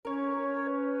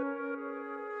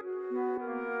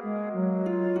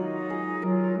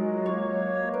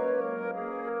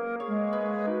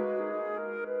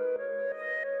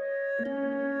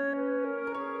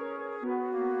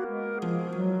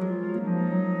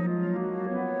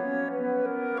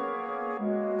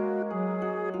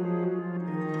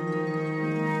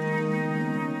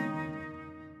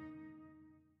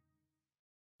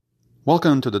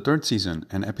Welcome to the third season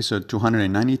and episode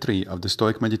 293 of the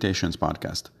Stoic Meditations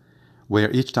podcast, where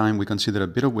each time we consider a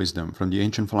bit of wisdom from the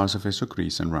ancient philosophers of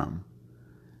Greece and Rome.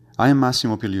 I am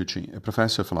Massimo Pigliucci, a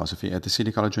professor of philosophy at the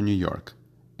City College of New York,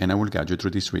 and I will guide you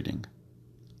through this reading.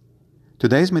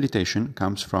 Today's meditation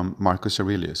comes from Marcus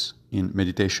Aurelius in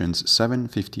Meditations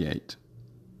 7:58.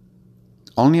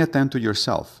 Only attend to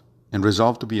yourself and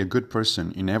resolve to be a good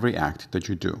person in every act that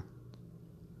you do.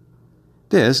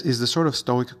 This is the sort of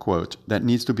Stoic quote that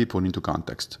needs to be put into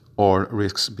context, or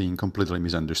risks being completely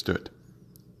misunderstood.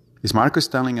 Is Marcus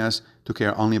telling us to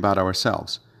care only about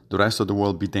ourselves, the rest of the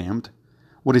world be damned?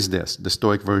 What is this, the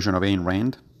Stoic version of Ayn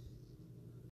Rand?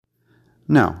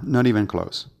 No, not even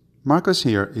close. Marcus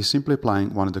here is simply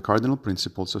applying one of the cardinal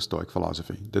principles of Stoic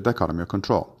philosophy, the dichotomy of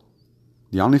control.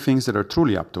 The only things that are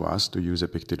truly up to us, to use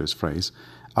Epictetus' phrase,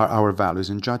 are our values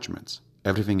and judgments.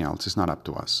 Everything else is not up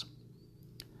to us.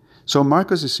 So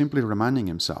Marcus is simply reminding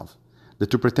himself that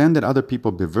to pretend that other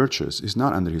people be virtuous is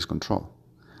not under his control.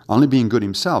 Only being good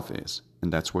himself is,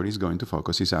 and that's where he's going to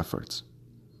focus his efforts.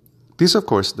 This, of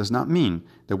course, does not mean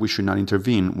that we should not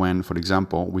intervene when, for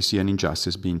example, we see an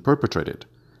injustice being perpetrated.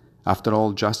 After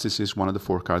all, justice is one of the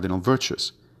four cardinal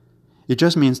virtues. It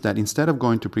just means that instead of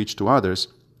going to preach to others,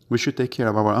 we should take care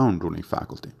of our own ruling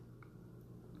faculty.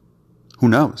 Who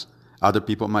knows? Other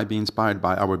people might be inspired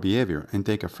by our behavior and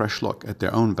take a fresh look at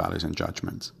their own values and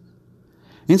judgments.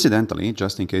 Incidentally,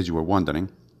 just in case you were wondering,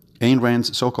 Ayn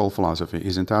Rand's so-called philosophy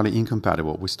is entirely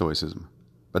incompatible with Stoicism,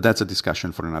 but that's a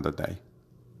discussion for another day.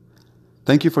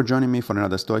 Thank you for joining me for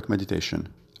another Stoic meditation.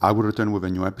 I will return with a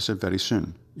new episode very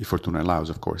soon, if Fortuna allows,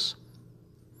 of course.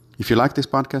 If you like this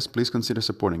podcast, please consider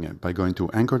supporting it by going to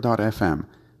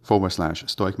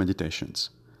anchor.fm/Stoic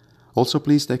Meditations. Also,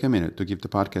 please take a minute to give the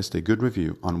podcast a good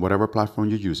review on whatever platform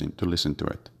you're using to listen to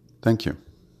it. Thank you.